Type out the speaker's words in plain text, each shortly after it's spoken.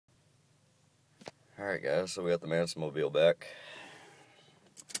Alright guys, so we got the Mansmobile back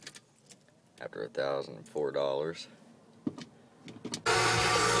after $1,004.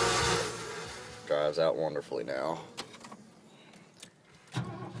 Drives out wonderfully now.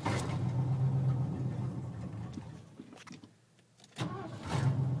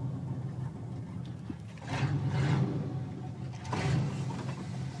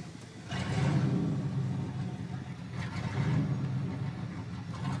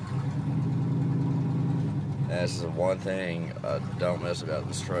 This is the one thing I don't miss about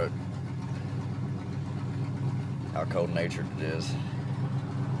this truck. How cold-natured it is.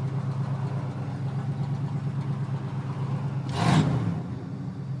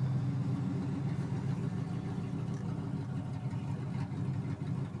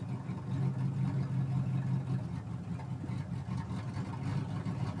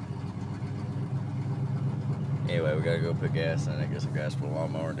 Anyway, we gotta go put gas in it, get some gas for the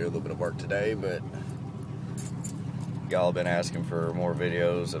lawnmower and do a little bit of work today, but y'all been asking for more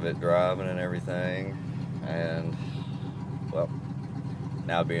videos of it driving and everything, and well,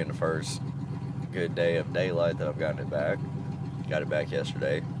 now being the first good day of daylight that I've gotten it back, got it back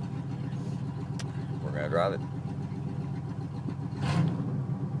yesterday, we're gonna drive it.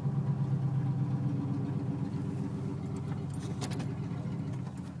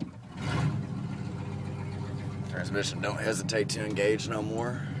 Transmission don't hesitate to engage no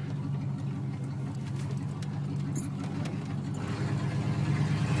more.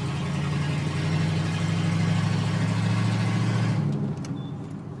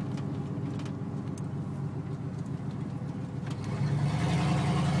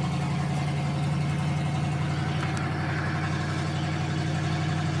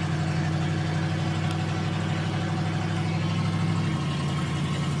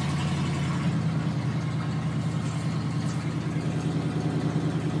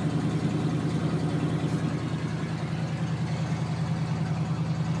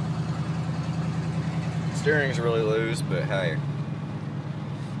 Steering's really loose, but hey,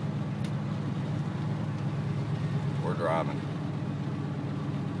 we're driving.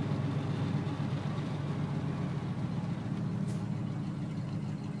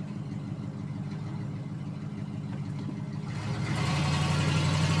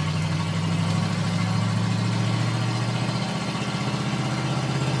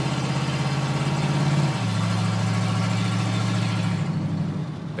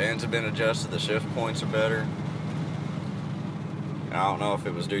 Bands have been adjusted, the shift points are better. I don't know if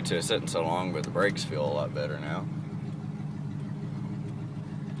it was due to it sitting so long, but the brakes feel a lot better now.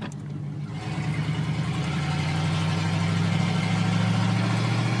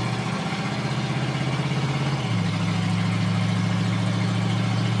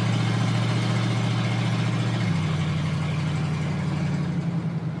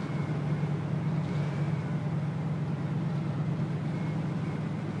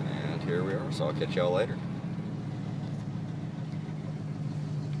 Here we are, so I'll catch y'all later.